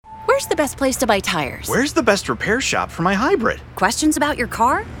Where's the best place to buy tires? Where's the best repair shop for my hybrid? Questions about your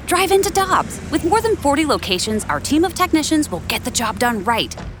car? Drive into Dobbs. With more than 40 locations, our team of technicians will get the job done right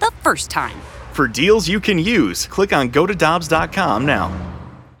the first time. For deals you can use, click on gotodobbs.com now.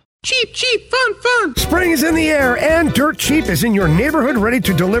 Cheap, cheap, fun, fun. Spring is in the air, and Dirt Cheap is in your neighborhood ready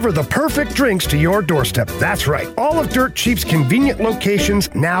to deliver the perfect drinks to your doorstep. That's right. All of Dirt Cheap's convenient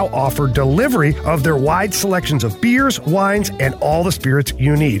locations now offer delivery of their wide selections of beers, wines, and all the spirits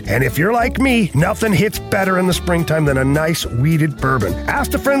you need. And if you're like me, nothing hits better in the springtime than a nice weeded bourbon.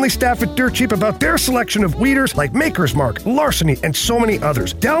 Ask the friendly staff at Dirt Cheap about their selection of weeders like Maker's Mark, Larceny, and so many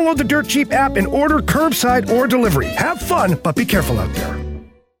others. Download the Dirt Cheap app and order curbside or delivery. Have fun, but be careful out there.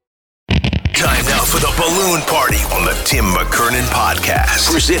 Time now for the balloon party on the Tim McKernan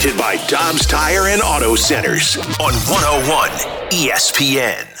podcast. Presented by Dobbs Tire and Auto Centers on 101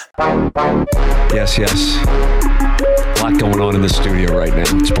 ESPN. Yes. A lot going on in the studio right now.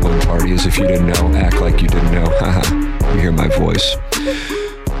 It's balloon party. As if you didn't know, act like you didn't know. Haha. You hear my voice.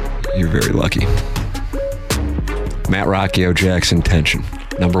 You're very lucky. Matt Rocchio, Jackson Tension.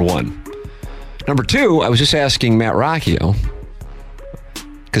 Number one. Number two, I was just asking Matt Rocchio,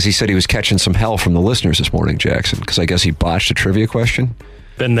 because he said he was catching some hell from the listeners this morning, Jackson, because I guess he botched a trivia question.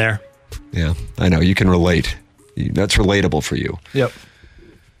 Been there. Yeah, I know. You can relate. That's relatable for you. Yep.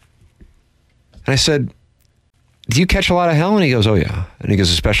 And I said, do you catch a lot of hell? And he goes, oh, yeah. And he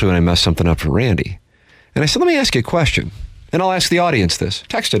goes, especially when I mess something up for Randy. And I said, let me ask you a question. And I'll ask the audience this.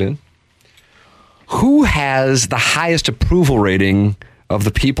 Text it in. Who has the highest approval rating of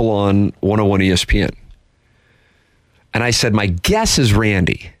the people on 101 ESPN? And I said, my guess is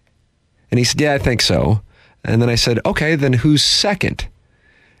Randy. And he said, yeah, I think so. And then I said, okay, then who's second?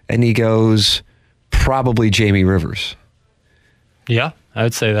 And he goes, probably Jamie Rivers. Yeah, I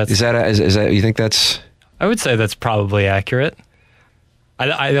would say that's... Is that you think that's... I would say that's probably accurate.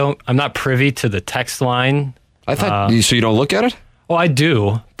 I'm not privy to the text line. I thought, so you don't look at it? Well, I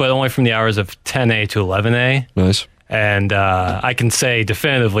do, but only from the hours of 10A to 11A. Nice. And I can say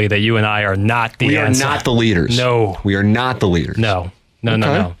definitively that you and I are not the answer. We are not the leaders. No. We are not the leaders. No.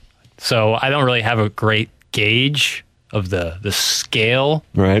 So I don't really have a great gauge of the scale.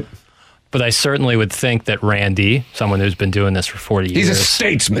 Right. But I certainly would think that Randy, someone who's been doing this for 40 years. He's a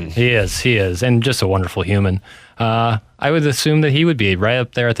statesman. He is. And just a wonderful human. I would assume that he would be right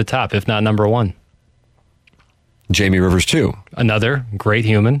up there at the top, if not number one. Jamie Rivers, too. Another great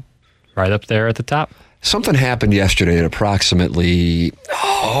human, right up there at the top. Something happened yesterday at approximately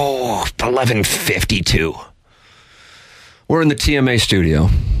 11:52. We're in the TMA studio.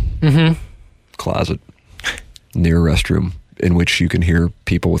 Mm-hmm. Closet. Near a restroom in which you can hear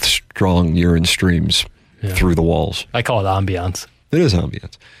people with strong urine streams through the walls. I call it ambiance. It is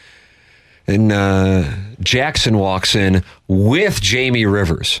ambiance. And Jackson walks in with Jamie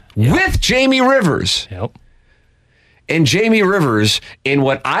Rivers. Yep. With Jamie Rivers. Yep. And Jamie Rivers, in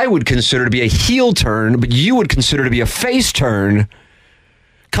what I would consider to be a heel turn, but you would consider to be a face turn,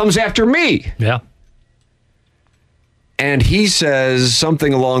 comes after me. Yeah. And he says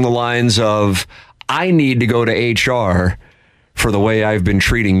something along the lines of, I need to go to HR for the way I've been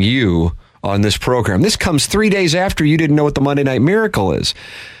treating you on this program. This comes 3 days after you didn't know what the Monday Night Miracle is.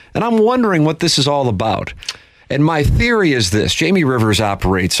 And I'm wondering what this is all about. And my theory is this. Jamie Rivers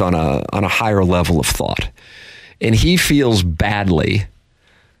operates on a higher level of thought. And he feels badly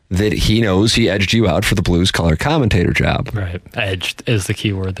that he knows he edged you out for the Blues color commentator job. Right. Edged is the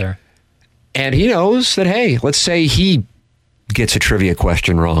key word there. And he knows that, hey, let's say he gets a trivia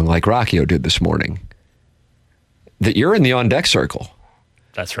question wrong like Rocchio did this morning, that you're in the on-deck circle.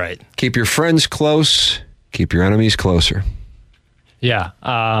 That's right. Keep your friends close. Keep your enemies closer. Yeah.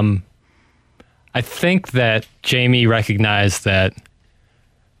 I think that Jamie recognized that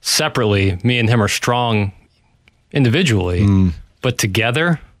separately, me and him are strong individually, but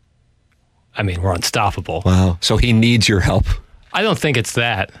together, I mean, we're unstoppable. Wow. So he needs your help. I don't think it's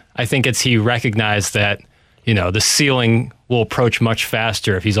that. I think it's he recognized that, the ceiling will approach much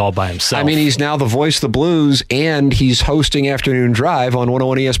faster if he's all by himself. I mean, he's now the voice of the Blues, and he's hosting Afternoon Drive on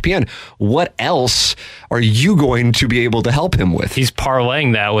 101 ESPN. What else are you going to be able to help him with? He's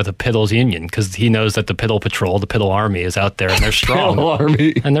parlaying that with a Piddles Union, because he knows that the Piddle Patrol, the Piddle Army is out there, and they're strong. Piddle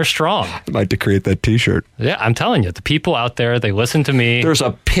Army. And they're strong. I'd like to create that T-shirt. Yeah, I'm telling you, the people out there, they listen to me. There's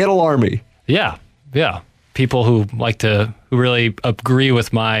a Piddle Army. Yeah. People who really agree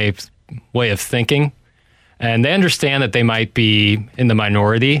with my way of thinking. And they understand that they might be in the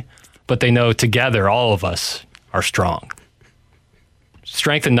minority, but they know together, all of us are strong.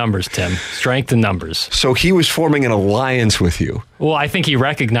 Strength in numbers, Tim. Strength in numbers. So he was forming an alliance with you. Well, I think he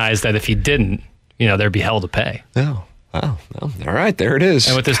recognized that if he didn't, there'd be hell to pay. No. Well, all right, there it is.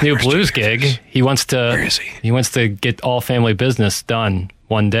 And with this new Blues gig, he wants to. Where is he? He wants to get all family business done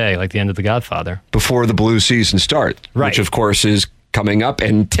one day, like the end of The Godfather, before the Blues season starts, right? Which, of course, is coming up.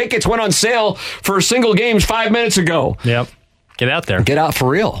 And tickets went on sale for single games 5 minutes ago. Yep. Get out there. Get out for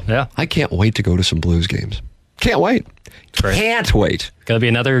real. Yeah. I can't wait to go to some Blues games. Can't wait. Great. Can't wait. Got to be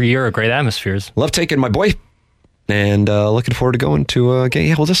another year of great atmospheres. Love taking my boy. And looking forward to going to a game.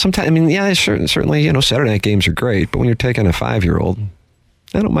 Yeah, well, just sometime. I mean, yeah, certainly, Saturday night games are great. But when you're taking a 5-year-old,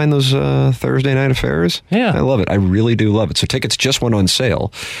 I don't mind those Thursday night affairs. Yeah. I love it. I really do love it. So tickets just went on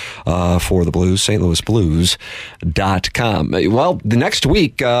sale for the Blues, stlouisblues.com. Well, the next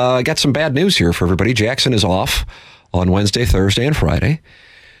week, I got some bad news here for everybody. Jackson is off on Wednesday, Thursday, and Friday.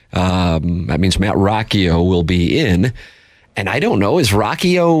 That means Matt Rocchio will be in. And I don't know, is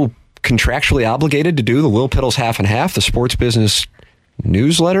Rocchio contractually obligated to do the Will Piddles Half and Half, the sports business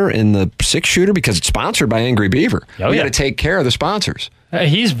newsletter in the 6-shooter? Because it's sponsored by Angry Beaver. We got to take care of the sponsors.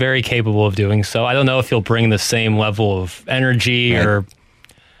 He's very capable of doing so. I don't know if he'll bring the same level of energy or,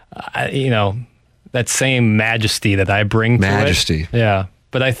 that same majesty that I bring to it. Yeah.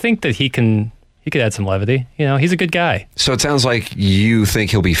 But I think that he could add some levity. He's a good guy. So it sounds like you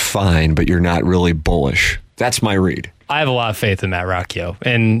think he'll be fine, but you're not really bullish. That's my read. I have a lot of faith in Matt Rocchio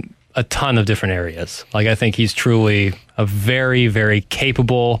in a ton of different areas. Like, I think he's truly a very, very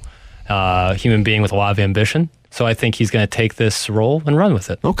capable human being with a lot of ambition. So I think he's going to take this role and run with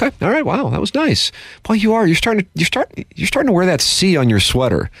it. Okay. All right. Wow. That was nice. Boy, you are. You're starting to wear that C on your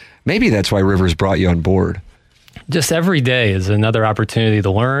sweater. Maybe that's why Rivers brought you on board. Just every day is another opportunity to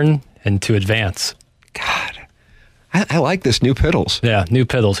learn and to advance. God, I like this new Piddles. Yeah, new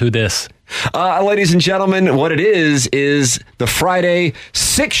Piddles. Who dis? Ladies and gentlemen, what it is the Friday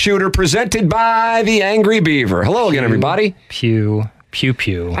 6-shooter presented by the Angry Beaver. Hello again, everybody. Pew, pew,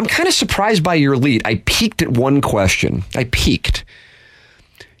 pew. I'm kind of surprised by your lead. I peeked at one question.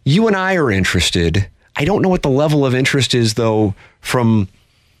 You and I are interested. I don't know what the level of interest is, though, from,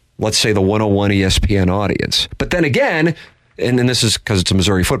 let's say, the 101 ESPN audience. But then again, and then this is because it's a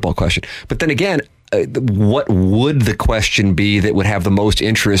Missouri football question, but then again, what would the question be that would have the most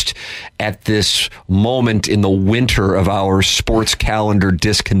interest at this moment in the winter of our sports calendar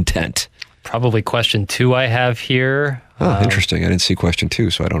discontent? Probably question 2 I have here. Oh, interesting. I didn't see question 2,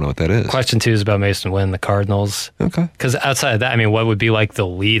 so I don't know what that is. Question 2 is about Mason Wynn, the Cardinals. Okay. Because outside of that, what would be like the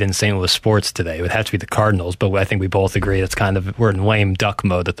lead in St. Louis sports today? It would have to be the Cardinals, but I think we both agree it's we're in lame duck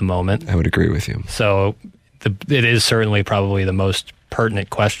mode at the moment. I would agree with you. So it is certainly probably the most pertinent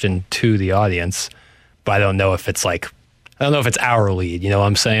question to the audience. But I don't know if it's our lead. You know what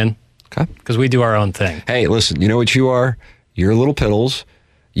I'm saying? Okay. Because we do our own thing. Hey, listen, you know what you are? You're Little Piddles.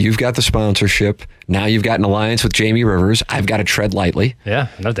 You've got the sponsorship. Now you've got an alliance with Jamie Rivers. I've got to tread lightly. Yeah,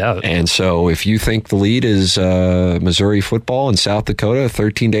 no doubt. And so if you think the lead is Missouri football in South Dakota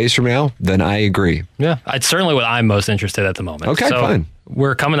 13 days from now, then I agree. Yeah, it's certainly what I'm most interested in at the moment. Okay, fine.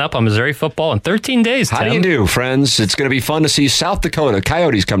 We're coming up on Missouri football in 13 days, Tim. How do you do, friends? It's going to be fun to see South Dakota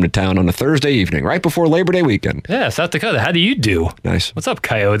Coyotes come to town on a Thursday evening, right before Labor Day weekend. Yeah, South Dakota. How do you do? Nice. What's up,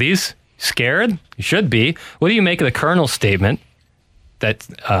 Coyotes? Scared? You should be. What do you make of the Colonel's statement that...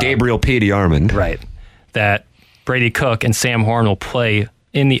 Gabriel P.D. Armand. Right. That Brady Cook and Sam Horn will play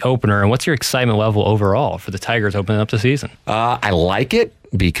in the opener. And what's your excitement level overall for the Tigers opening up the season? I like it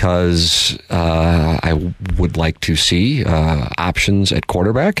because I would like to see options at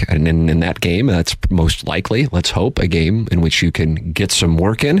quarterback. And in that game, that's most likely, let's hope, a game in which you can get some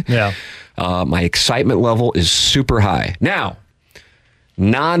work in. Yeah. My excitement level is super high. Now,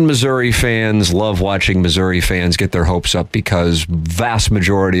 non-Missouri fans love watching Missouri fans get their hopes up because vast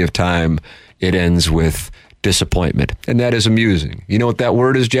majority of time it ends with disappointment. And that is amusing. You know what that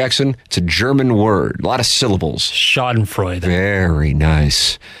word is, Jackson? It's a German word. A lot of syllables. Schadenfreude. Very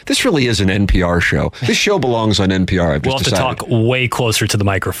nice. This really is an NPR show. This show belongs on NPR. I've just we'll have decided. to talk way closer to the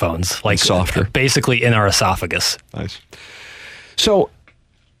microphones. Like softer. Basically in our esophagus. Nice. So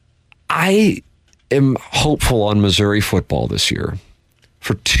I am hopeful on Missouri football this year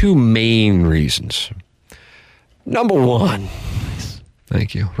for 2 main reasons. Number 1.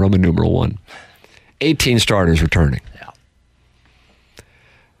 Thank you. Roman numeral 1. 18 starters returning. Yeah.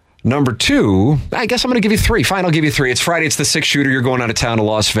 Number 2, I guess I'm going to give you 3. Fine, I'll give you 3. It's Friday. It's the 6-shooter. You're going out of town to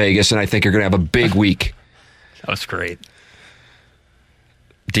Las Vegas, and I think you're going to have a big week. That was great.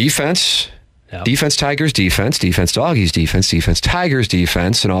 Defense. Yep. Defense, Tigers, defense. Defense, Doggies, defense. Defense, Tigers,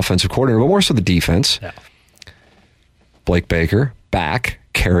 defense. And offensive coordinator, but more so the defense. Yeah. Blake Baker, back,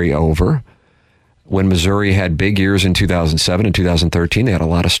 carry over. when Missouri had big years in 2007 and 2013, they had a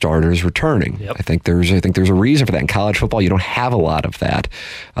lot of starters returning. Yep. I think there's a reason for that. In college football, you don't have a lot of that,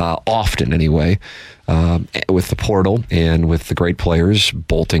 often anyway, with the portal and with the great players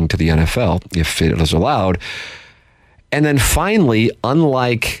bolting to the NFL, if it is allowed. And then finally,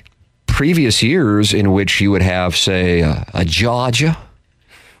 unlike previous years in which you would have, say, a Georgia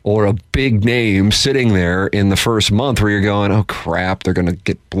or a big name sitting there in the first month where you're going, oh, crap, they're going to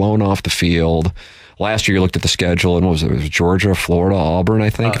get blown off the field. Last year, you looked at the schedule, and what was it? It was Georgia, Florida, Auburn, I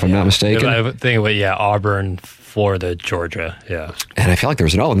think, if I'm not mistaken. I think, Auburn, Florida, Georgia, yeah. And I feel like there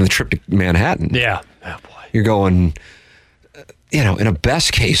was and the trip to Manhattan. Yeah. Oh, boy. You're going, in a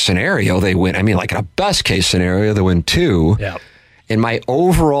best-case scenario, they win. I mean, like in a best-case scenario, they win 2. Yeah. And my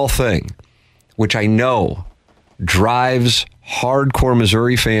overall thing, which I know drives hardcore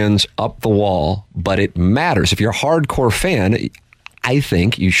Missouri fans up the wall, but it matters. If you're a hardcore fan, I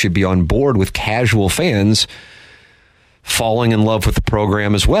think you should be on board with casual fans falling in love with the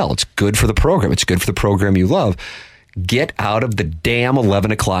program as well. It's good for the program. It's good for the program you love. Get out of the damn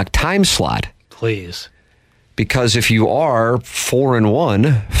 11 o'clock time slot. Please. Because if you are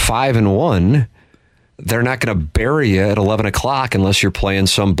 4-1, 5-1, they're not going to bury you at 11 o'clock unless you're playing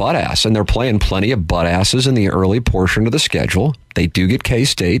some butt ass. And they're playing plenty of butt asses in the early portion of the schedule. They do get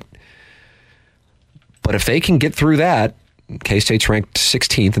K-State. But if they can get through that, K-State's ranked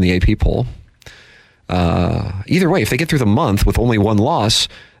 16th in the AP poll. Either way, if they get through the month with only one loss,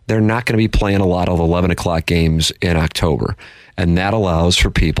 they're not going to be playing a lot of 11 o'clock games in October. And that allows for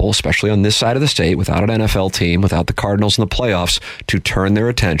people, especially on this side of the state, without an NFL team, without the Cardinals in the playoffs, to turn their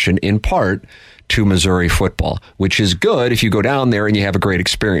attention in part to Missouri football, which is good if you go down there and you have a great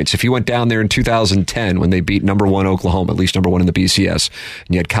experience. If you went down there in 2010 when they beat number 1 Oklahoma, at least number 1 in the BCS,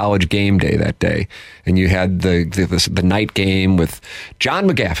 and you had college game day that day, and you had the night game with John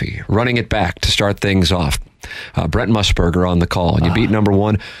McGaffey running it back to start things off, Brent Musburger on the call, and you beat number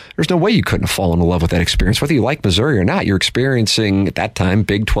 1, there's no way you couldn't have fallen in love with that experience. Whether you like Missouri or not, you're experiencing, at that time,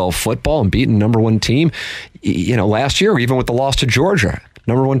 Big 12 football and beating number 1 team. Last year, even with the loss to Georgia,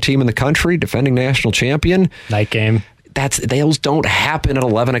 number 1 team in the country, defending national champion. Night game. Those don't happen at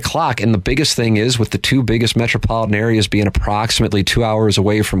 11 o'clock. And the biggest thing is, with the 2 biggest metropolitan areas being approximately 2 hours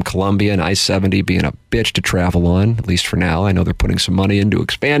away from Columbia and I-70 being a bitch to travel on, at least for now. I know they're putting some money into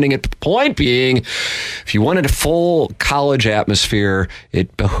expanding it. But the point being, if you wanted a full college atmosphere,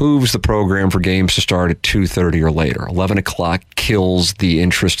 it behooves the program for games to start at 2:30 or later. 11 o'clock kills the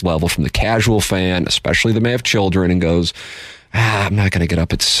interest level from the casual fan, especially that may have children, and goes, I'm not going to get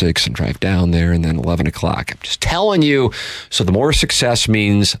up at 6 and drive down there and then 11 o'clock. I'm just telling you. So the more success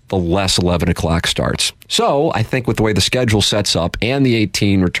means the less 11 o'clock starts. So I think with the way the schedule sets up and the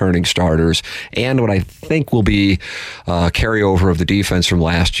 18 returning starters and what I think will be carryover of the defense from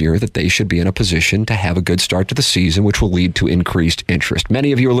last year, that they should be in a position to have a good start to the season, which will lead to increased interest.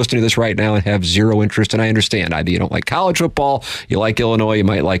 Many of you are listening to this right now and have zero interest, and I understand. Either you don't like college football, you like Illinois, you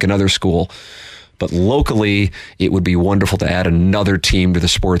might like another school. But locally, it would be wonderful to add another team to the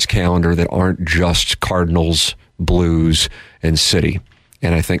sports calendar that aren't just Cardinals, Blues, and City.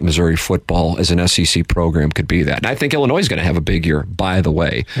 And I think Missouri football as an SEC program could be that. And I think Illinois is going to have a big year, by the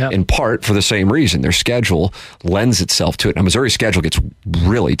way, in part for the same reason. Their schedule lends itself to it. Now, Missouri's schedule gets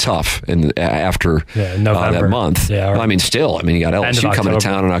really tough after that month. Yeah, well, you got LSU coming to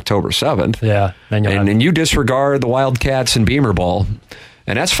town on October 7th. Yeah. And you disregard the Wildcats and Beamer Ball.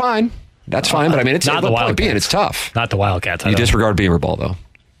 And that's fine. That's fine, but it's not the Wildcats. It's tough. Not the Wildcats. You disregard Beamer Ball, though.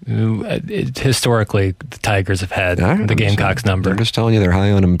 Historically, the Tigers have had the Gamecocks number. I'm just telling you, they're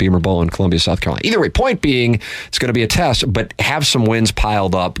high on them, Beamer Ball in Columbia, South Carolina. Either way, point being, it's going to be a test, but have some wins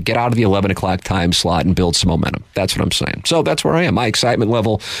piled up, get out of the 11 o'clock time slot, and build some momentum. That's what I'm saying. So that's where I am. My excitement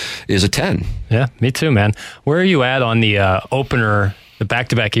level is a 10. Yeah, me too, man. Where are you at on the opener, the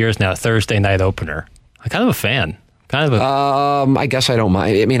back-to-back years now, Thursday night opener? I'm kind of a fan. I guess I don't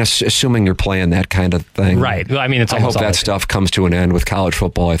mind. Assuming you're playing that kind of thing. Right. It's I hope that stuff comes to an end with college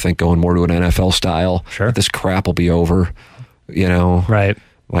football. I think going more to an NFL style. Sure. This crap will be over, Right.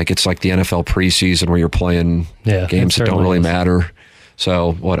 Like it's like the NFL preseason where you're playing games that don't really matter.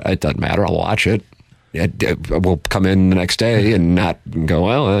 So it doesn't matter. I'll watch it. We'll come in the next day and not go,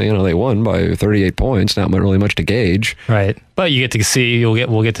 well, they won by 38 points. Not really much to gauge. Right. But you get to see,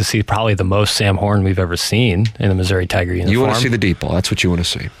 we'll get to see probably the most Sam Horn we've ever seen in the Missouri Tiger uniform. You want to see the deep ball. That's what you want to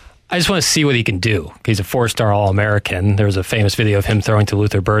see. I just want to see what he can do. He's a 4-star All-American. There was a famous video of him throwing to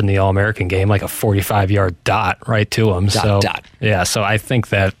Luther Bird in the All-American game, like a 45-yard dot right to him. Dot. Yeah, so I think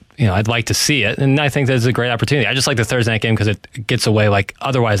that, I'd like to see it, and I think that's a great opportunity. I just like the Thursday night game because it gets away,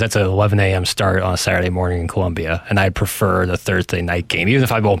 otherwise that's an 11 a.m. start on a Saturday morning in Columbia, and I prefer the Thursday night game, even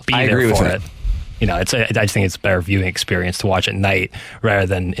if I won't be there for it. I just think it's a better viewing experience to watch at night rather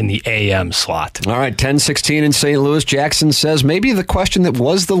than in the AM slot. All right, 10:16 in St. Louis. Jackson says maybe the question that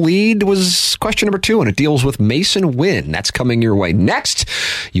was the lead was question number 2, and it deals with Mason Wynn. That's coming your way next.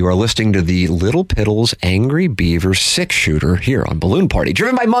 You are listening to the Little Piddles Angry Beaver 6-shooter here on Balloon Party,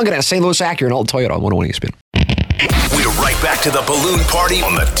 driven by Munganess, St. Louis Acura, and Alton Toyota on 101 ESPN. We're right back to the Balloon Party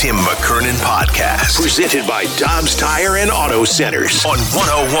on the Tim McKernan Podcast. Presented by Dobbs Tire and Auto Centers on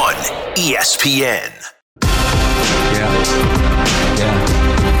 101 ESPN. Yeah.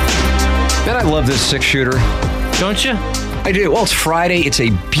 Man, I love this 6-shooter. Don't you? I do. Well, it's Friday. It's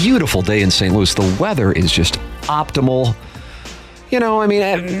a beautiful day in St. Louis. The weather is just optimal. I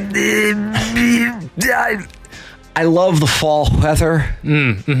love the fall weather.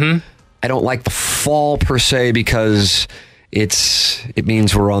 Mm-hmm. I don't like the fall per se because it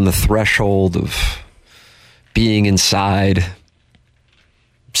means we're on the threshold of being inside,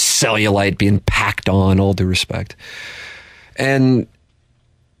 cellulite being packed on, all due respect. And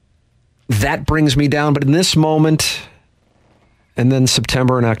that brings me down. But in this moment, and then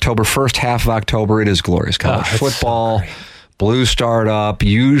September and October, first half of October, it is glorious. College football, so Blues start up.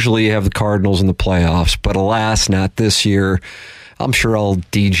 Usually you have the Cardinals in the playoffs, but alas, not this year. I'm sure I'll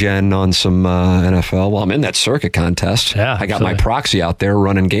degen on some NFL. Well, I'm in that circuit contest. Yeah, I got my proxy out there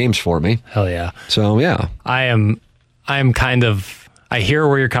running games for me. Hell yeah. So, yeah. I am kind of, I hear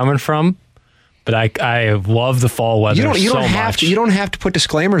where you're coming from, but I love the fall weather so much. You don't have to put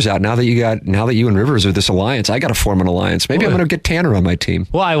disclaimers out now that you and Rivers are this alliance. I got to form an alliance. Maybe I'm going to get Tanner on my team.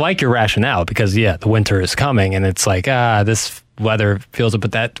 Well, I like your rationale because, the winter is coming and it's like, this weather feels it,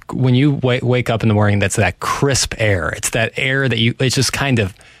 but that when you wake up in the morning, that's that crisp air. It's that air that it just kind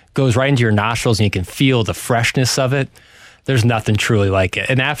of goes right into your nostrils and you can feel the freshness of it. There's nothing truly like it.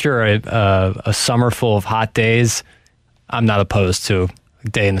 And after a summer full of hot days, I'm not opposed to a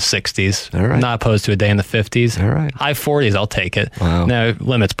day in the 60s. All right. I'm not opposed to a day in the 50s. All right. High 40s, I'll take it. Wow. Now, it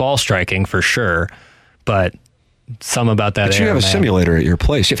limits ball striking for sure, but some about that But air, you have a simulator at your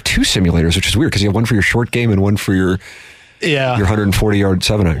place. You have 2 simulators, which is weird because you have one for your short game and one for your 140-yard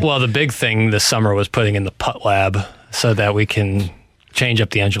 7-iron. Well, the big thing this summer was putting in the putt lab so that we can change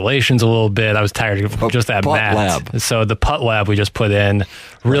up the undulations a little bit. I was tired of just that mat. Lab. So the putt lab we just put in,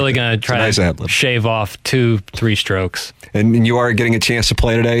 really going to try to shave off 2-3 strokes. And you are getting a chance to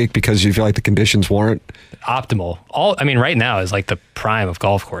play today because you feel like the conditions warrant? Optimal. Right now is like the prime of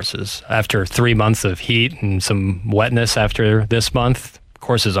golf courses. After 3 months of heat and some wetness after this month,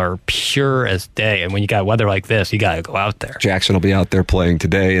 courses are pure as day, and when you got weather like this, you got to go out there. Jackson will be out there playing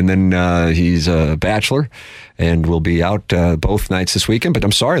today, and then he's a bachelor, and will be out both nights this weekend. But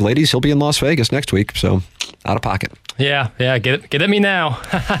I'm sorry, ladies, he'll be in Las Vegas next week, so out of pocket. Yeah, get at me now.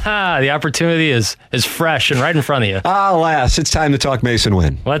 The opportunity is fresh and right in front of you. Alas, it's time to talk Mason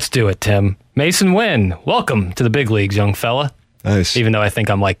Wynn. Let's do it, Tim. Mason Wynn, welcome to the big leagues, young fella. Nice. Even though I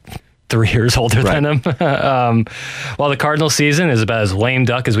think I'm like 3 years older than him. While the Cardinals season is about as lame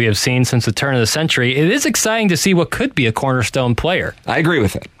duck as we have seen since the turn of the century, it is exciting to see what could be a cornerstone player. I agree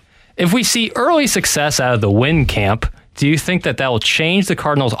with it. If we see early success out of the Wynn camp, do you think that will change the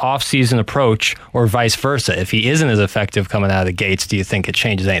Cardinals' offseason approach or vice versa? If he isn't as effective coming out of the gates, do you think it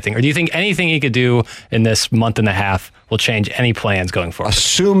changes anything? Or do you think anything he could do in this month and a half will change any plans going forward?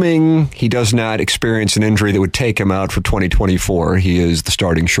 Assuming he does not experience an injury that would take him out for 2024, he is the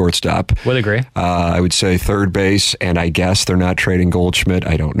starting shortstop. Would agree. I would say third base, and I guess they're not trading Goldschmidt.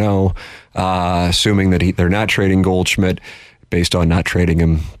 I don't know. Assuming that they're not trading Goldschmidt based on not trading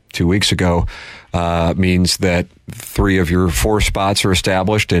him 2 weeks ago, means that 3 of your 4 spots are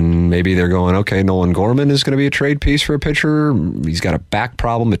established, and maybe they're going, okay, Nolan Gorman is going to be a trade piece for a pitcher. He's got a back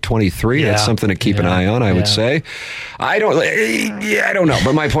problem at 23. That's something to keep an eye on, I would say. I don't know.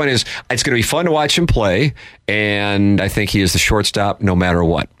 But my point is, it's going to be fun to watch him play, and I think he is the shortstop no matter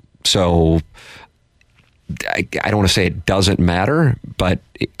what. So I don't want to say it doesn't matter, but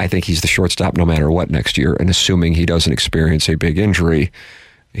I think he's the shortstop no matter what next year, and assuming he doesn't experience a big injury,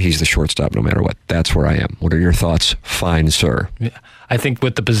 he's the shortstop no matter what. That's where I am. What are your thoughts? Fine, sir. I think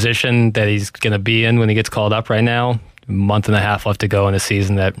with the position that he's going to be in when he gets called up right now, a month and a half left to go in a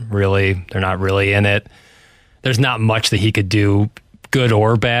season that really, they're not really in it. There's not much that he could do, good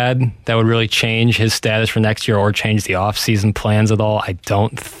or bad, that would really change his status for next year or change the offseason plans at all. I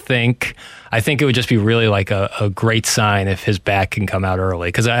don't think. I think it would just be really like a great sign if his back can come out early.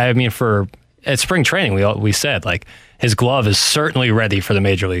 Because, at spring training, we said, like, his glove is certainly ready for the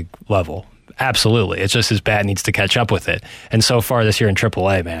major league level. Absolutely. It's just his bat needs to catch up with it. And so far this year in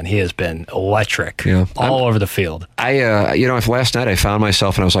AAA, man, he has been electric all over the field. If last night I found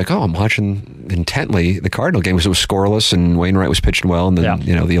myself and I was like, I'm watching intently the Cardinal game because it was scoreless and Wainwright was pitching well, and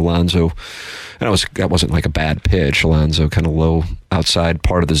then, the Alonso And that wasn't like a bad pitch. Alonso kind of low outside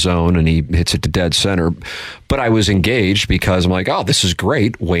part of the zone, and he hits it to dead center. But I was engaged because I'm like, oh, this is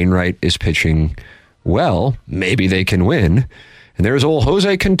great. Wainwright is pitching well. Maybe they can win. And there's old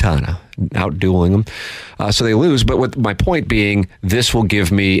Jose Quintana out dueling them. So they lose. But with my point being, this will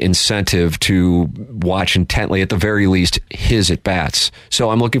give me incentive to watch intently, at the very least, his at-bats.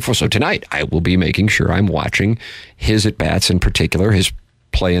 So I'm looking for, so tonight I will be making sure I'm watching his at-bats in particular, his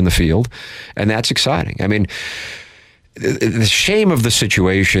play in the field. And that's exciting. I mean, the shame of the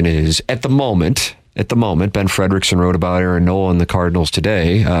situation is, at the moment, Ben Frederickson wrote about Aaron Nola and the Cardinals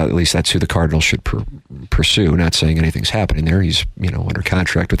today. At least that's who the Cardinals should pursue. Not saying anything's happening there. He's under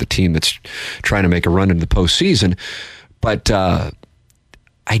contract with a team that's trying to make a run into the postseason. But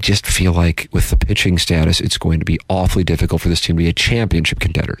I just feel like with the pitching status, it's going to be awfully difficult for this team to be a championship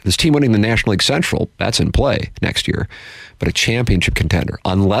contender. This team winning the National League Central, that's in play next year. But a championship contender,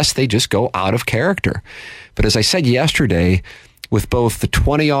 unless they just go out of character. But as I said yesterday, with both the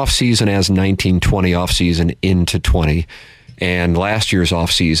 20 offseason as 19-20 offseason into 20 and last year's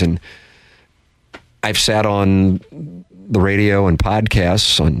offseason, I've sat on the radio and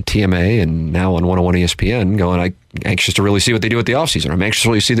podcasts on TMA and now on 101 ESPN going, I'm anxious to really see what they do at the offseason. I'm anxious to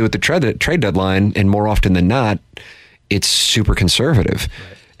really see what the trade deadline, and more often than not, it's super conservative.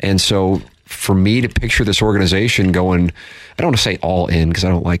 Right. And so for me to picture this organization going, I don't want to say all in because I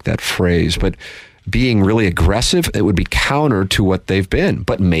don't like that phrase, but being really aggressive, it would be counter to what they've been.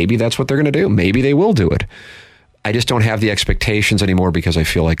 But maybe that's what they're going to do. Maybe they will do it. I just don't have the expectations anymore because I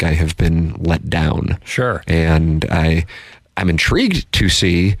feel like I have been let down. Sure. And I'm intrigued to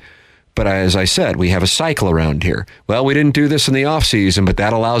see, but as I said, we have a cycle around here. Well, we didn't do this in the offseason, but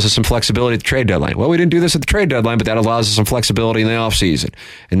that allows us some flexibility at the trade deadline. Well, we didn't do this at the trade deadline, but that allows us some flexibility in the offseason.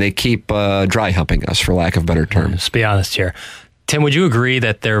 And they keep dry humping us, for lack of better terms. Let's be honest here. Tim, would you agree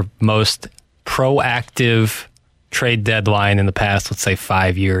that their most proactive trade deadline in the past, let's say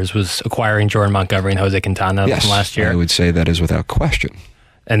 5 years, was acquiring Jordan Montgomery and Jose Quintana from last year? I would say that is without question.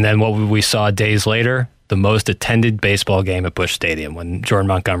 And then what we saw days later, the most attended baseball game at Busch Stadium when Jordan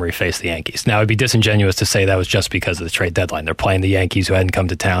Montgomery faced the Yankees. Now, it'd be disingenuous to say that was just because of the trade deadline. They're playing the Yankees who hadn't come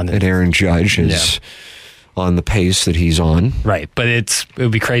to town. And Aaron Judge is on the pace that he's on. Right. But it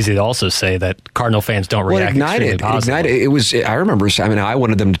would be crazy to also say that Cardinal fans don't react extremely positively. It was, I remember, I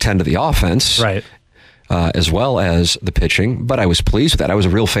wanted them to tend to the offense. Right. As well as the pitching, but I was pleased with that. I was a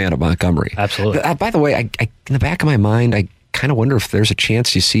real fan of Montgomery. Absolutely. By the way, I in the back of my mind, I kind of wonder if there's a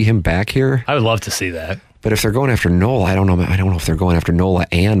chance you see him back here. I would love to see that. But if they're going after Nola, I don't know if they're going after Nola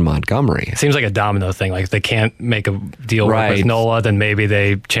and Montgomery. It seems like a domino thing. Like if they can't make a deal with Nola, then maybe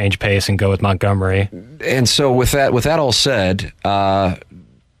they change pace and go with Montgomery. And so with that all said,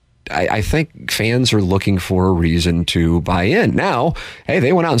 I think fans are looking for a reason to buy in. Now, hey,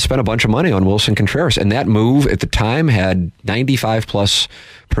 they went out and spent a bunch of money on Wilson Contreras, and that move at the time had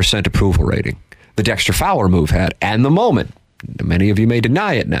 95+% approval rating. The Dexter Fowler move had, and the moment, many of you may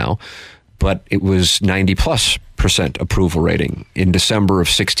deny it now, but it was 90+% approval rating in December of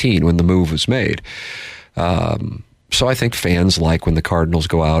 2016 when the move was made. So I think fans like when the Cardinals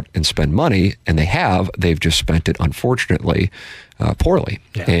go out and spend money, and they've just spent it, unfortunately, poorly.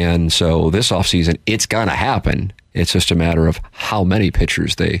 Yeah. And so this offseason, it's going to happen. It's just a matter of how many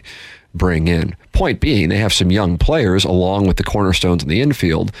pitchers they bring in. Point being, they have some young players along with the cornerstones in the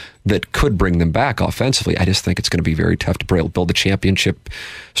infield that could bring them back offensively. I just think it's going to be very tough to build a championship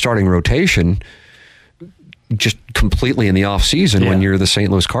starting rotation just completely in the offseason when you're the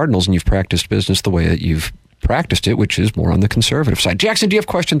St. Louis Cardinals and you've practiced business the way that you've practiced it, which is more on the conservative side. Jackson, do you have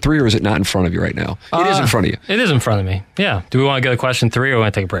question 3 or is it not in front of you right now? It is in front of you. It is in front of me. Yeah. Do we want to go to question 3 or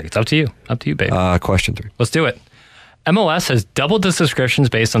want to take a break? It's up to you. Up to you, baby. Question 3. Let's do it. MLS has doubled the subscriptions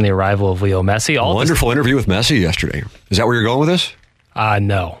based on the arrival of Leo Messi. Wonderful interview with Messi yesterday. Is that where you're going with this?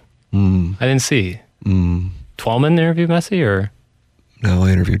 No. I didn't see. Twellman interviewed Messi or? No, I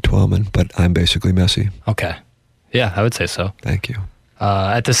interviewed Twellman, but I'm basically Messi. Okay. Yeah, I would say so. Thank you.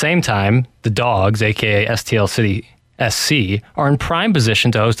 At the same time, the Dogs, a.k.a. STL City SC, are in prime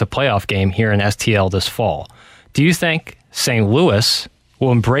position to host a playoff game here in STL this fall. Do you think St. Louis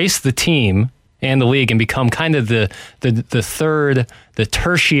will embrace the team and the league and become kind of the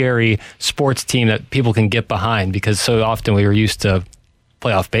tertiary sports team that people can get behind? Because so often we were used to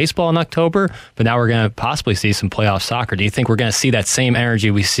playoff baseball in October, but now we're going to possibly see some playoff soccer. Do you think we're going to see that same energy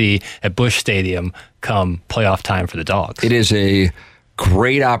we see at Busch Stadium come playoff time for the Dogs? It is a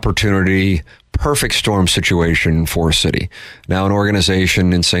great opportunity perfect storm situation for City. Now, an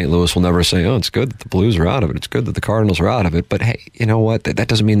organization in St. Louis will never say, oh, it's good that the Blues are out of it. It's good that the Cardinals are out of it. But hey, you know what? That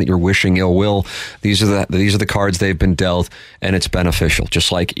doesn't mean that you're wishing ill will. These are the cards they've been dealt, and it's beneficial.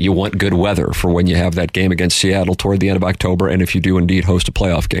 Just like you want good weather for when you have that game against Seattle toward the end of October, and if you do indeed host a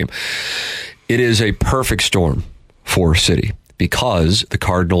playoff game. It is a perfect storm for City, because the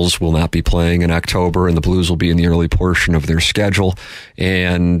Cardinals will not be playing in October and the Blues will be in the early portion of their schedule.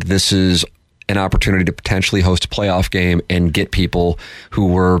 And this is an opportunity to potentially host a playoff game and get people who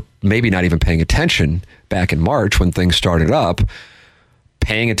were maybe not even paying attention back in March when things started up,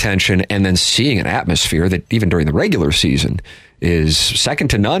 paying attention and then seeing an atmosphere that even during the regular season is second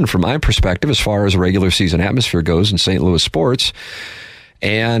to none from my perspective as far as a regular season atmosphere goes in St. Louis sports.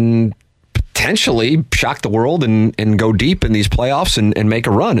 And potentially shock the world and go deep in these playoffs and make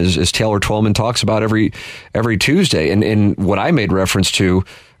a run, as Taylor Twellman talks about every Tuesday. And what I made reference to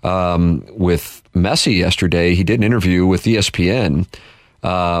with Messi yesterday, he did an interview with ESPN,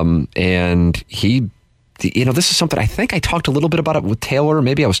 and he, this is something I think I talked a little bit about it with Taylor.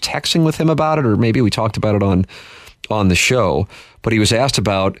 Maybe I was texting with him about it, or maybe we talked about it on the show. But he was asked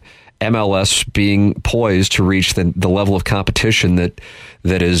about MLS being poised to reach the level of competition that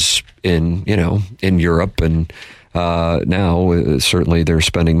is in Europe, and now certainly they're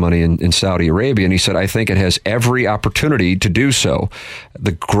spending money in Saudi Arabia. And he said, I think it has every opportunity to do so.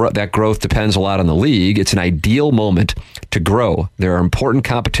 That growth depends a lot on the league. It's an ideal moment to grow. There are important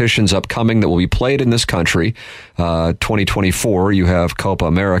competitions upcoming that will be played in this country. 2024, you have Copa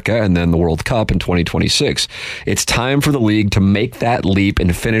America and then the World Cup in 2026. It's time for the league to make that leap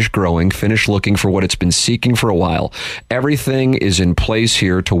and finish growing, finish looking for what it's been seeking for a while. Everything is in place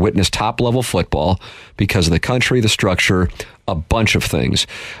here to witness top-level football because of the country, the structure, a bunch of things.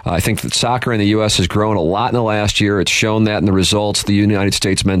 I think that soccer in the U.S. has grown a lot in the last year. It's shown that in the results the United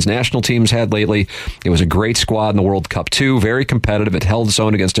States men's national teams had lately. It was a great squad in the World Cup, too. Very competitive. It held its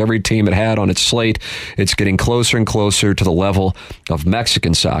own against every team it had on its slate. It's getting closer and closer to the level of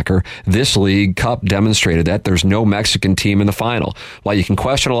Mexican soccer. This League Cup demonstrated that. There's no Mexican team in the final. While you can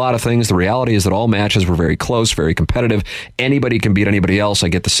question a lot of things, the reality is that all matches were very close, very competitive. Anybody can beat anybody else. I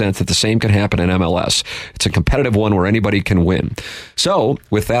get the sense that the same can happen in MLS. It's a competitive one where anybody can win. So,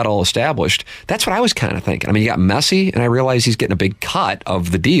 with that all established, that's what I was kind of thinking. I mean, you got Messi, and I realize he's getting a big cut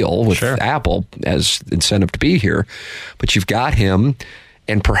of the deal with Apple as incentive to be here. But you've got him,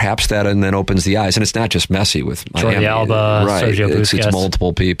 and perhaps that and then opens the eyes. And it's not just Messi with Miami. Jordi Alba, right. Sergio Busquets. It's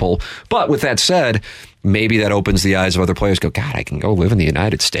multiple people. But with that said, maybe that opens the eyes of other players. Go, God, I can go live in the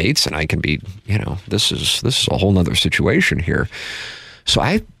United States, and I can be, this is a whole nother situation here. So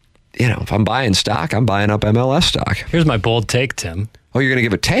if I'm buying stock, I'm buying up MLS stock. Here's my bold take, Tim. Oh, you're going to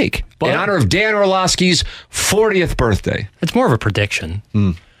give a take? In honor of Dan Orlovsky's 40th birthday. It's more of a prediction.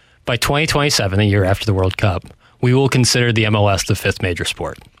 By 2027, the year after the World Cup, we will consider the MLS the fifth major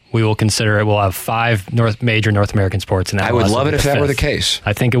sport. We will consider it. We'll have five major North American sports. And I would love it if that were the case.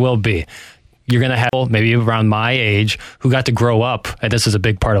 I think it will be. You're going to have maybe around my age who got to grow up, and this is a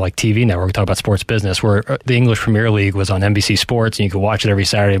big part of like TV network, we talk about sports business, where the English Premier League was on NBC Sports and you could watch it every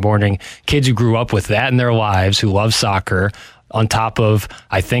Saturday morning. Kids who grew up with that in their lives, who love soccer, on top of,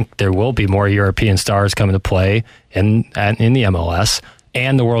 I think there will be more European stars coming to play in the MLS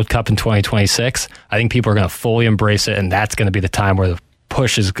and the World Cup in 2026. I think people are going to fully embrace it, and that's going to be the time where the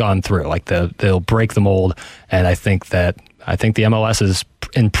push has gone through. Like they'll break the mold, and I think the MLS is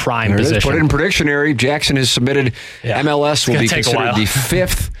in prime position. Put it in Predictionary. Jackson has submitted. MLS will be considered the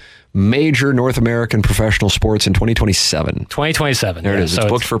fifth major North American professional sports in 2027. 2027. There it is. It's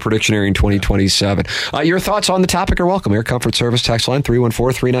booked for Predictionary in 2027. Your thoughts on the topic are welcome. Air Comfort Service text line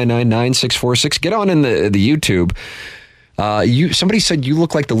 314-399-9646. Get on in the YouTube. Somebody said you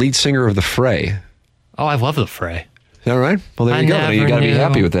look like the lead singer of The Fray. Oh, I love The Fray. Is that right? Well, there you go. You got to be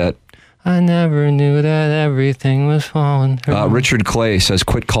happy with that. I never knew that everything was falling through. Richard Clay says,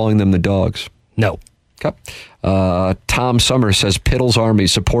 quit calling them the dogs. No. Okay. Tom Summers says, Piddles Army,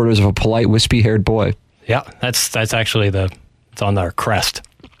 supporters of a polite, wispy-haired boy. Yeah, that's actually it's on our crest.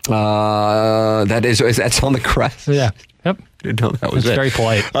 That's on the crest? Yeah. Yep. Didn't know that was it's very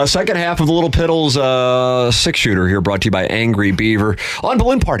polite. Second half of the Little Piddles six-shooter here, brought to you by Angry Beaver on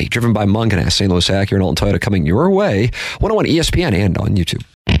Balloon Party, driven by Munganess, St. Louis Acura and Alton Toyota, coming your way. 101 ESPN and on YouTube.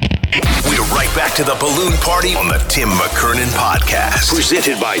 We're right back to the Balloon Party on the Tim McKernan Podcast.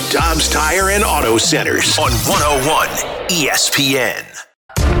 Presented by Dobbs Tire and Auto Centers on 101 ESPN.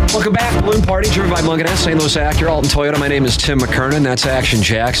 Welcome back. Balloon Party, driven by Munganess, St. Louis Acura, Alton Toyota. My name is Tim McKernan. That's Action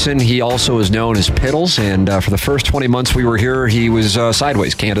Jackson. He also is known as Piddles, and for the first 20 months we were here, he was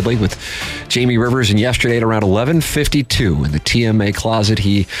sideways, candidly, with Jamie Rivers. And yesterday at around 11:52 in the TMA closet,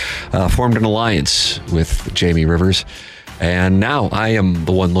 he formed an alliance with Jamie Rivers. And now I am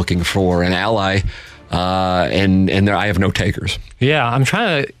the one looking for an ally, and there, I have no takers. Yeah, I'm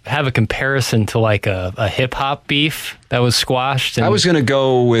trying to have a comparison to like a hip-hop beef that was squashed. And I was going to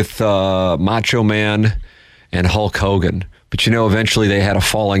go with Macho Man and Hulk Hogan, but eventually they had a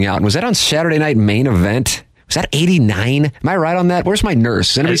falling out. And was that on Saturday Night Main Event? Was that 89? Am I right on that? Where's my nurse?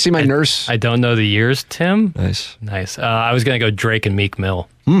 Does anybody see my nurse? I don't know the years, Tim. Nice. I was going to go Drake and Meek Mill.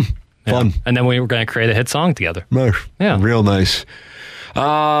 Fun. And then we were going to create a hit song together. Nice. Yeah. Real nice.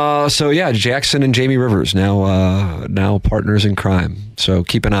 Jackson and Jamie Rivers now partners in crime. So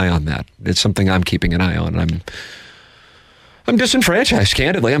keep an eye on that. It's something I'm keeping an eye on. I'm disenfranchised,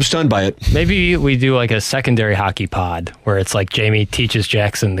 candidly. I'm stunned by it. Maybe we do like a secondary hockey pod where it's like Jamie teaches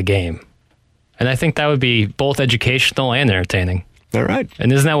Jackson the game. And I think that would be both educational and entertaining. All right.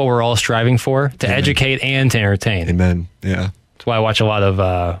 And isn't that what we're all striving for? To educate and to entertain. Amen. Yeah. That's why I watch a lot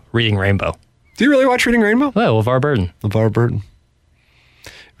of Reading Rainbow. Do you really watch Reading Rainbow? Oh, LeVar Burton. LeVar Burton.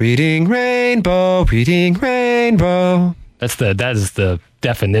 Reading Rainbow, Reading Rainbow. That is the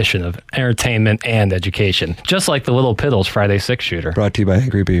definition of entertainment and education. Just like the Little Piddles Friday 6 shooter. Brought to you by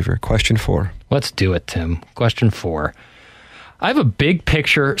Angry Beaver. Question 4. Let's do it, Tim. Question 4. I have a big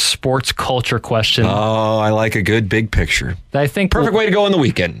picture sports culture question. Oh, I like a good big picture. That I think perfect way to go on the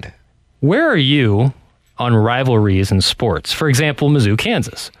weekend. Where are you on rivalries in sports? For example, Mizzou,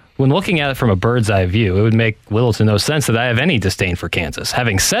 Kansas. When looking at it from a bird's eye view, it would make little to no sense that I have any disdain for Kansas.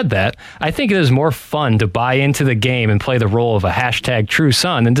 Having said that, I think it is more fun to buy into the game and play the role of a hashtag true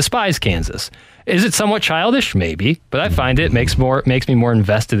son than despise Kansas. Is it somewhat childish? Maybe, but I find it makes me more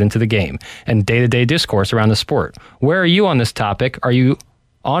invested into the game and day-to-day discourse around the sport. Where are you on this topic? Are you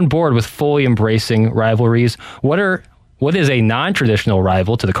on board with fully embracing rivalries? What is a non-traditional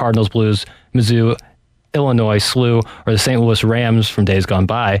rival to the Cardinals, Blues, Mizzou, Illinois, SLU, or the St. Louis Rams from days gone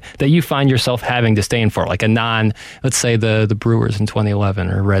by that you find yourself having disdain for, like let's say the Brewers in 2011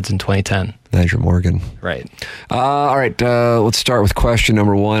 or Reds in 2010? Nigel Morgan. Right. All right, let's start with question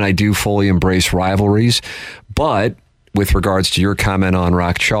number 1. I do fully embrace rivalries, but with regards to your comment on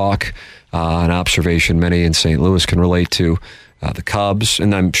Rock Chalk, an observation many in St. Louis can relate to, the Cubs,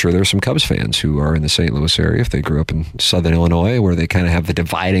 and I'm sure there's some Cubs fans who are in the St. Louis area if they grew up in Southern Illinois where they kind of have the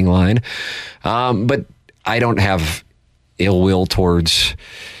dividing line. But I don't have ill will towards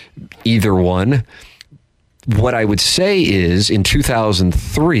either one. What I would say is in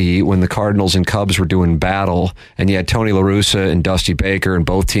 2003, when the Cardinals and Cubs were doing battle, and you had Tony La Russa and Dusty Baker, and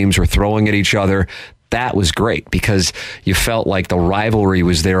both teams were throwing at each other, that was great because you felt like the rivalry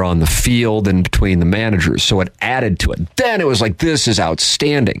was there on the field and between the managers. So it added to it. Then it was like, this is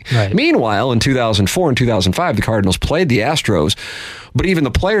outstanding. Right. Meanwhile, in 2004 and 2005, the Cardinals played the Astros, but even the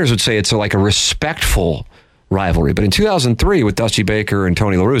players would say it's like a respectful rivalry. But in 2003, with Dusty Baker and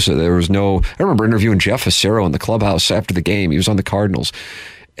Tony La Russa, there was no... I remember interviewing Jeff Facero in the clubhouse after the game. He was on the Cardinals.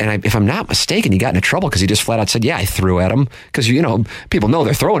 And if I'm not mistaken, he got into trouble because he just flat out said, yeah, I threw at him. Because, people know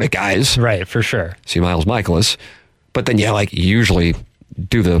they're throwing at guys. Right, for sure. See Miles Michaelis. But then, usually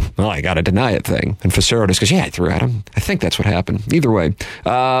do I got to deny it thing. And Facero just goes, yeah, I threw at him. I think that's what happened. Either way,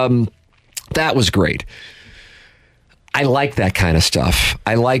 that was great. I like that kind of stuff.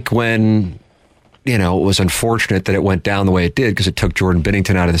 I like when... it was unfortunate that it went down the way it did because it took Jordan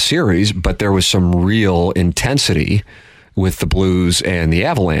Binnington out of the series, but there was some real intensity with the Blues and the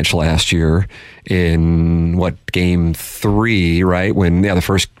Avalanche last year in game 3, right? When the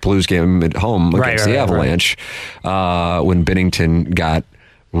first Blues game at home against the Avalanche, when Binnington got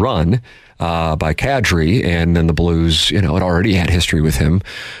run by Kadri, and then the Blues, had already had history with him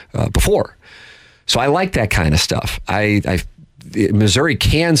before. So I like that kind of stuff. Missouri,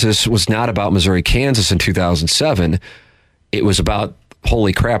 Kansas was not about Missouri, Kansas in 2007. It was about,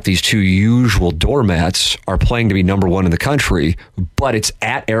 holy crap, these two usual doormats are playing to be number 1 in the country, but it's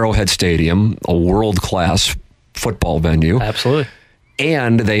at Arrowhead Stadium, a world-class football venue. Absolutely.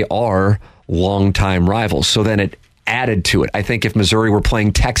 And they are longtime rivals. So then it added to it. I think if Missouri were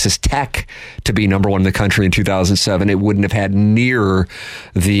playing Texas Tech to be number 1 in the country in 2007, it wouldn't have had near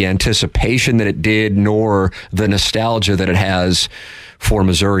the anticipation that it did, nor the nostalgia that it has for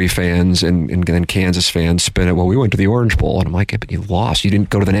Missouri fans and then Kansas fans spin it. Well, we went to the Orange Bowl, and I'm like, yeah, but you lost. You didn't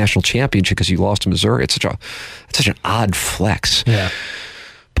go to the national championship because you lost to Missouri. It's such an odd flex. Yeah.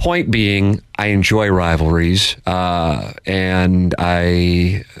 Point being, I enjoy rivalries, and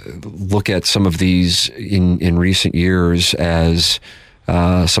I look at some of these in recent years as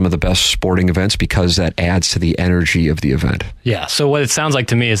some of the best sporting events because that adds to the energy of the event. Yeah. So what it sounds like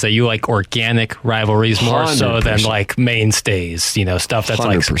to me is that you like organic rivalries more so than like mainstays, stuff that's 100%.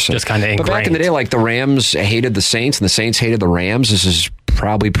 Like just kind of ingrained. But back in the day, like the Rams hated the Saints and the Saints hated the Rams. This is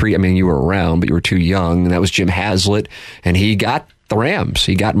probably you were around, but you were too young. And that was Jim Haslett, and he got the Rams.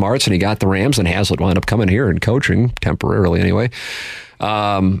 He got Martz and he got the Rams, and Haslett wound up coming here and coaching temporarily anyway.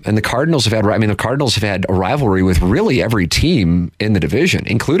 And the Cardinals have had a rivalry with really every team in the division,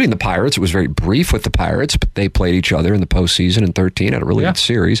 including the Pirates. It was very brief with the Pirates, but they played each other in the postseason in 2013, had a really good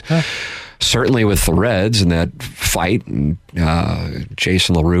series. Yeah. Certainly with the Reds and that fight, and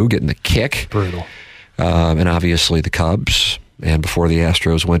Jason LaRue getting the kick. Brutal. And obviously the Cubs. And before the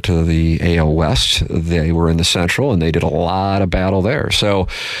Astros went to the AL West, they were in the Central, and they did a lot of battle there. So,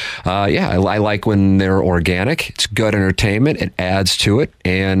 I like when they're organic. It's good entertainment. It adds to it.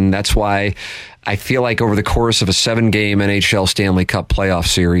 And that's why I feel like over the course of a 7-game NHL Stanley Cup playoff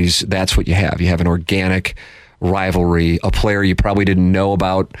series, that's what you have. You have an organic rivalry, a player you probably didn't know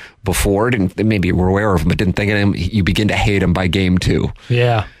about before, maybe you were aware of him, but didn't think of him. You begin to hate him by game 2.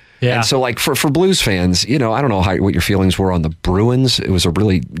 Yeah. Yeah. And so, like, for Blues fans, I don't know what your feelings were on the Bruins. It was a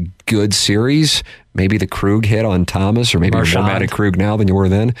really good series. Maybe the Krug hit on Thomas, or maybe you're more mad at Krug now than you were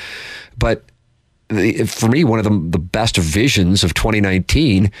then. But for me, one of the best visions of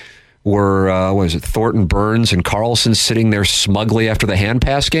 2019 were, Thornton, Burns, and Carlson sitting there smugly after the hand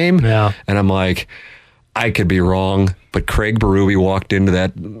pass game. Yeah. And I'm like, I could be wrong, but Craig Berube walked into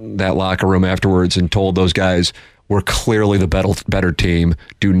that locker room afterwards and told those guys, we're clearly the better team.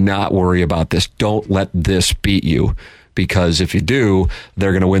 Do not worry about this. Don't let this beat you, because if you do,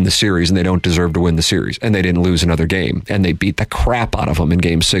 they're going to win the series, and they don't deserve to win the series. And they didn't lose another game, and they beat the crap out of them in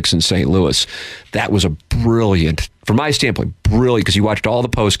Game 6 in St. Louis. That was a brilliant, from my standpoint, brilliant, because you watched all the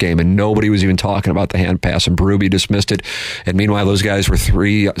post game and nobody was even talking about the hand pass, and Berube dismissed it. And meanwhile, those guys were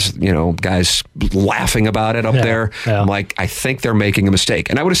three, guys laughing about it up there. Yeah. I'm like, I think they're making a mistake.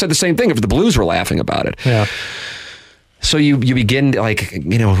 And I would have said the same thing if the Blues were laughing about it. Yeah. So you begin,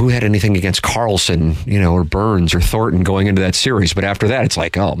 who had anything against Carlson, or Burns or Thornton going into that series? But after that, it's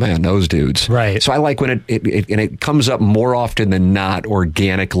like, oh man, those dudes. Right. So I like when it comes up more often than not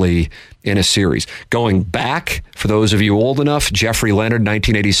organically in a series. Going back, for those of you old enough, Jeffrey Leonard,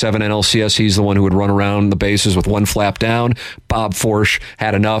 1987 NLCS, he's the one who would run around the bases with one flap down. Bob Forsch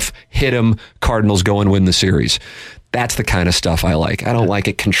had enough, hit him, Cardinals go and win the series. That's the kind of stuff I like. I don't like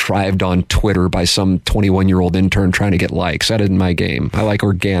it contrived on Twitter by some 21-year-old intern trying to get likes. That isn't my game. I like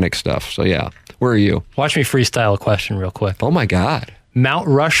organic stuff. So, yeah. Where are you? Watch me freestyle a question real quick. Oh, my God. Mount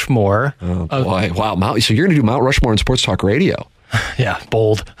Rushmore. Oh, boy. Wow. So you're going to do Mount Rushmore in Sports Talk Radio. Yeah,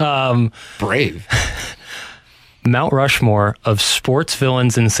 bold. Brave. Mount Rushmore of sports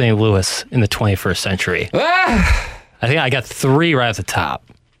villains in St. Louis in the 21st century. I think I got 3 right at the top.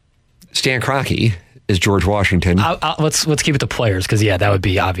 Stan Kroenke is George Washington. Let's keep it to players, because that would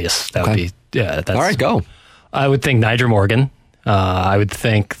be obvious. That would be that's all right. Go. I would think Niger Morgan. I would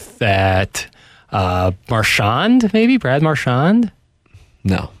think that Marchand, maybe Brad Marchand.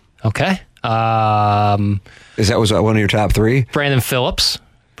 No. Okay. Was that one of your top 3? Brandon Phillips.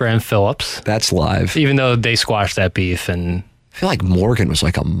 That's live. Even though they squashed that beef, and I feel like Morgan was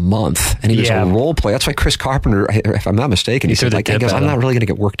like a month, and he was a role player. That's why Chris Carpenter, if I'm not mistaken, he said, I'm not really going to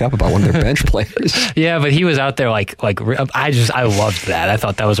get worked up about one of their bench players. Yeah, but he was out there I loved that. I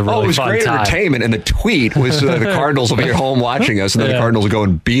thought that was a really fun time. It was great entertainment, and the tweet was the Cardinals will be at home watching us, and then the Cardinals will go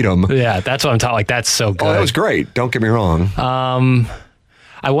and beat them. Yeah, that's what I'm talking. That's so good. Oh, that was great. Don't get me wrong.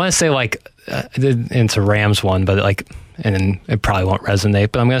 I want to say it's a Rams one, but and it probably won't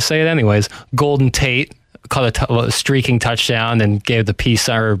resonate, but I'm going to say it anyways. Golden Tate caught a streaking touchdown and gave the peace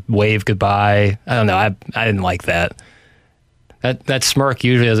sign or wave goodbye. I don't know. I didn't like that. That smirk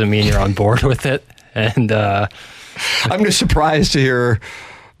usually doesn't mean you're on board with it. And I'm just surprised to hear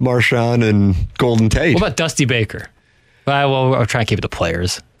Marchand and Golden Tate. What about Dusty Baker? Well, I'll try and keep it to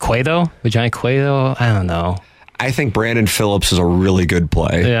players. Cueto? Johnny Cueto? I don't know. I think Brandon Phillips is a really good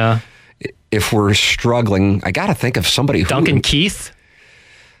play. Yeah. If we're struggling, I got to think of somebody. Duncan Keith?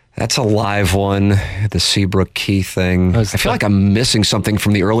 That's a live one, the Seabrook Keith thing. I feel like I'm missing something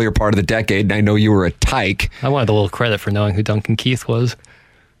from the earlier part of the decade, and I know you were a tyke. I wanted a little credit for knowing who Duncan Keith was.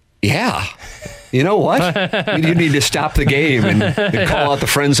 Yeah. You know what? You need to stop the game and call out the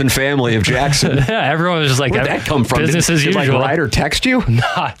friends and family of Jackson. Yeah, everyone was just like, where'd that come from? Business as usual. Did Ryder text you? No,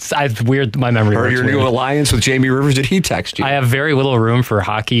 it's weird. My memory Or works your weird. new alliance with Jamie Rivers, did he text you? I have very little room for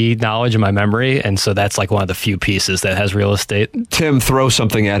hockey knowledge in my memory, and so that's one of the few pieces that has real estate. Tim, throw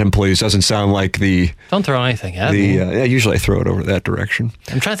something at him, please. Doesn't sound like the... Don't throw anything at me. Usually I throw it over that direction.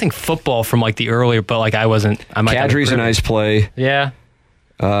 I'm trying to think football from the earlier, but I wasn't... Kadri's a nice play. Yeah.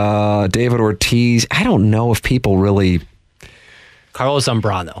 David Ortiz. I don't know if people really... Carlos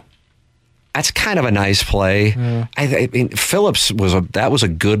Zambrano. That's kind of a nice play. Yeah. I mean, Phillips was a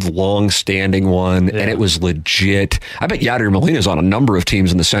good long-standing one, and it was legit. I bet Yadier Molina's on a number of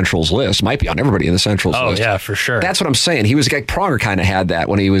teams in the Centrals list. Might be on everybody in the Centrals list. Oh, yeah, for sure. That's what I'm saying. He was like Pronger kind of had that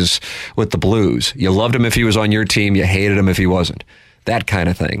when he was with the Blues. You loved him if he was on your team. You hated him if he wasn't. That kind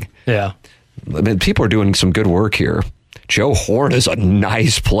of thing. Yeah. I mean, people are doing some good work here. Joe Horn is a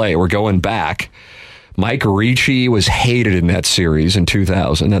nice play. We're going back. Mike Ricci was hated in that series in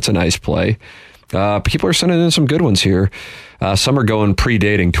 2000. That's a nice play. People are sending in some good ones here. Some are going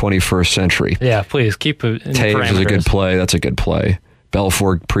predating 21st century. Yeah, please keep it in Taves parameters. is a good play. That's a good play.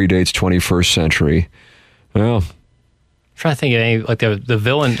 Belfort predates 21st century. Well, I'm trying to think of any, like the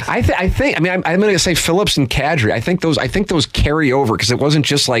villain. I think. I mean, I'm going to say Phillips and Kadri. I think those carry over because it wasn't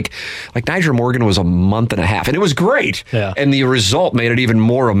just like Nyjer Morgan was a month and a half, and it was great. Yeah. And the result made it even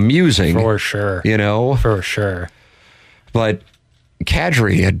more amusing. For sure. You know? For sure. But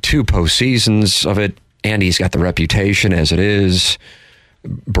Kadri had 2 postseasons of it, and he's got the reputation as it is.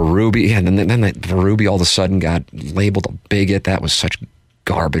 Berube, and then that Berube all of a sudden got labeled a bigot. That was such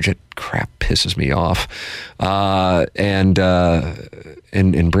garbage. It crap pisses me off. And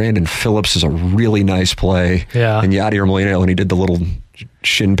Brandon Phillips is a really nice play. Yeah. And Yadier Molina, when he did the little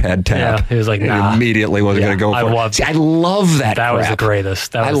shin pad tap, yeah, he was like, nah. Immediately wasn't going to go for it. See, I love that crap. That was the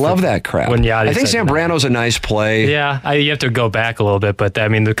greatest. I love that crap. When Yadier I think Zambrano's a nice play. Yeah, you have to go back a little bit, but I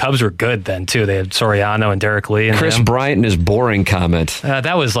mean, the Cubs were good then too. They had Soriano and Derek Lee. And Chris Bryant and his boring comment.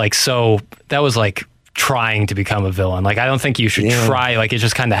 That was like trying to become a villain. Like, I don't think you should try. Like, it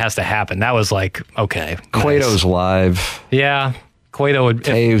just kind of has to happen. That was like, okay. Cueto's live. Yeah. Cueto would.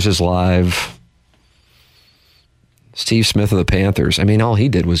 Taves is live. Steve Smith of the Panthers. I mean, all he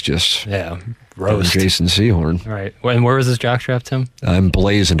did was just roast Jason Sehorn. Right. Where was this jockstrap, Tim?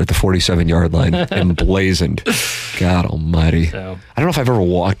 Emblazoned at the 47-yard line. Emblazoned. God almighty. So. I don't know if I've ever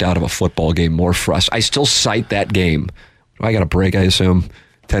walked out of a football game more frustrated. I still cite that game. I got a break, I assume.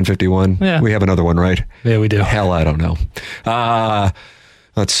 10:51. Yeah. We have another one, right? Yeah, we do. Hell, I don't know.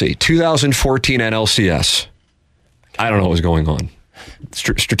 Let's see. 2014 NLCS. I don't know what was going on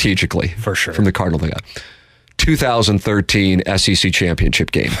strategically. For sure. From the Cardinal they got. 2013 SEC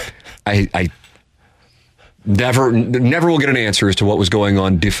championship game. I never will get an answer as to what was going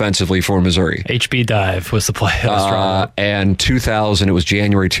on defensively for Missouri. HB dive was the play. And 2000, it was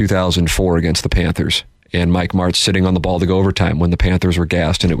January 2004 against the Panthers. And Mike Martz sitting on the ball to go overtime when the Panthers were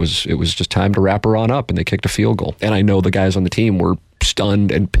gassed, and it was just time to wrap her on up, and they kicked a field goal. And I know the guys on the team were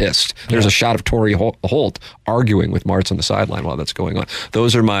stunned and pissed. There's a shot of Torrey Holt arguing with Martz on the sideline while that's going on.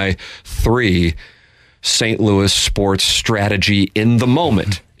 Those are my 3 St. Louis sports strategy in the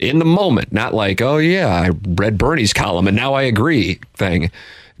moment. In the moment. Not like, oh yeah, I read Bernie's column and now I agree thing.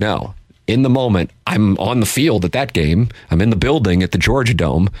 No. In the moment, I'm on the field at that game. I'm in the building at the Georgia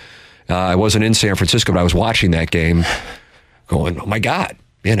Dome. I wasn't in San Francisco, but I was watching that game going, oh my God,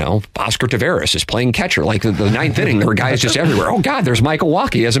 Oscar Taveras is playing catcher. Like the 9th inning, there were guys just everywhere. Oh God, there's Michael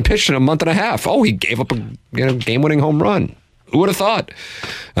Wacha. He hasn't pitched in a month and a half. Oh, he gave up a game-winning home run. Who would have thought?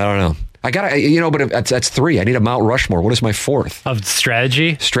 I don't know. I gotta, but that's 3. I need a Mount Rushmore. What is my 4th? Of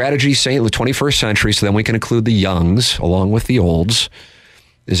strategy? Strategy, St. Louis, 21st century, so then we can include the youngs along with the olds.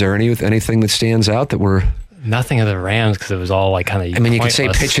 Is there anything that stands out that we're... Nothing of the Rams, because it was all like kind of. I mean, you could say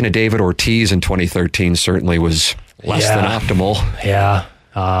pitching to David Ortiz in 2013 certainly was less than optimal. Yeah.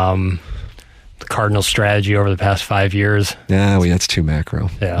 The Cardinals' strategy over the past 5 years. Yeah, that's too macro.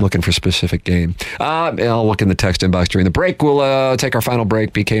 Yeah. I'm looking for a specific game. I'll look in the text inbox during the break. We'll take our final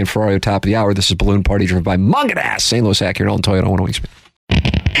break. BK and Ferrari, top of the hour. This is Balloon Party driven by Mungandass, St. Louis Acura, and Toyota. 1 week.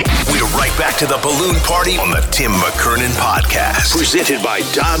 We're right back to the Balloon Party on the Tim McKernan Podcast. Presented by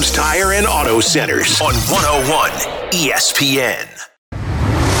Dobbs Tire and Auto Centers on 101 ESPN.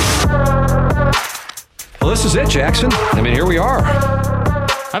 Well, this is it, Jackson. I mean, here we are.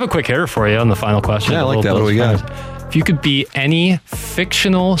 I have a quick hitter for you on the final question. Yeah, I like that. What do we got? If you could be any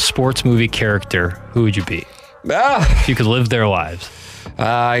fictional sports movie character, who would you be? If you could live their lives.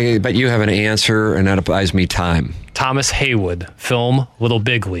 I bet you have an answer, and that buys me time. Thomas Haywood, film Little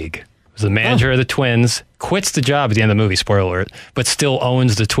Big League. Was the manager of the Twins, quits the job at the end of the movie, spoiler alert, but still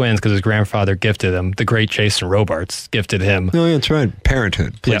owns the Twins because his grandfather gifted him. The great Jason Robards gifted him. Oh, yeah, that's right.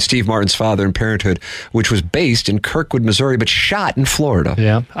 Parenthood. Played Steve Martin's father in Parenthood, which was based in Kirkwood, Missouri, but shot in Florida.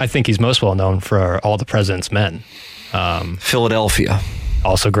 Yeah. I think he's most well known for All the President's Men. Philadelphia.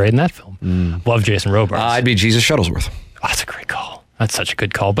 Also great in that film. Love Jason Robards. I'd be Jesus Shuttlesworth. Oh, that's a great call. That's such a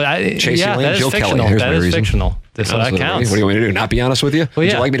good call. But Chase Elaine, Jill fictional. Kelly. That is fictional. So that counts. What do you want me to do? Not be honest with you? Well,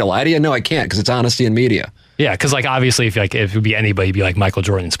 Would you like me to lie to you? No, I can't because it's honesty in media. Yeah, because like obviously if it would be anybody, it'd be like Michael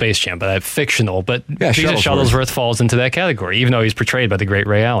Jordan in Space Jam, but fictional. But Shuttlesworth falls into that category, even though he's portrayed by the great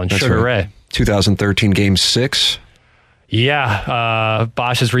Ray Allen. That's Sugar right. Ray. 2013 Game 6. Yeah,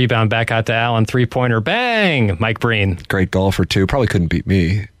 Bosch's rebound back out to Allen, 3-pointer, bang! Mike Breen. Great golfer, too. Probably couldn't beat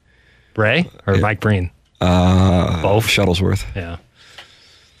me. Ray or Mike Breen? Both. Shuttlesworth.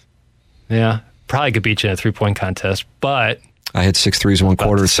 Yeah. Probably could beat you in a 3-point contest, but... I hit 6 threes in one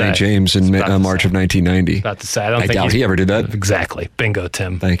quarter at St. James in March of 1990. About to say, I doubt he ever did that. Exactly. Bingo,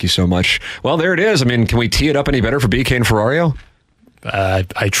 Tim. Thank you so much. Well, there it is. I mean, can we tee it up any better for BK and Ferrario?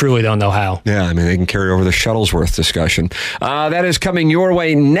 I truly don't know how. Yeah, I mean, they can carry over the Shuttlesworth discussion. That is coming your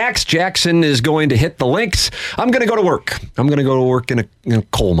way next. Jackson is going to hit the links. I'm going to go to work. I'm going to go to work in a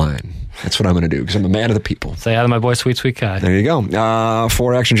coal mine. That's what I'm going to do because I'm a man of the people. Say hi to my boy, Sweet Sweet Kai. There you go.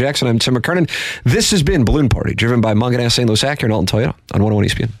 For Action Jackson, I'm Tim McKernan. This has been Balloon Party, driven by Munganess St. Louis Acura and Alton Toyota on 101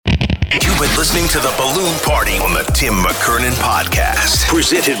 ESPN. You've been listening to the Balloon Party on the Tim McKernan Podcast,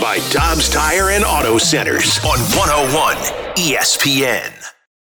 presented by Dobbs Tire and Auto Centers on 101 ESPN.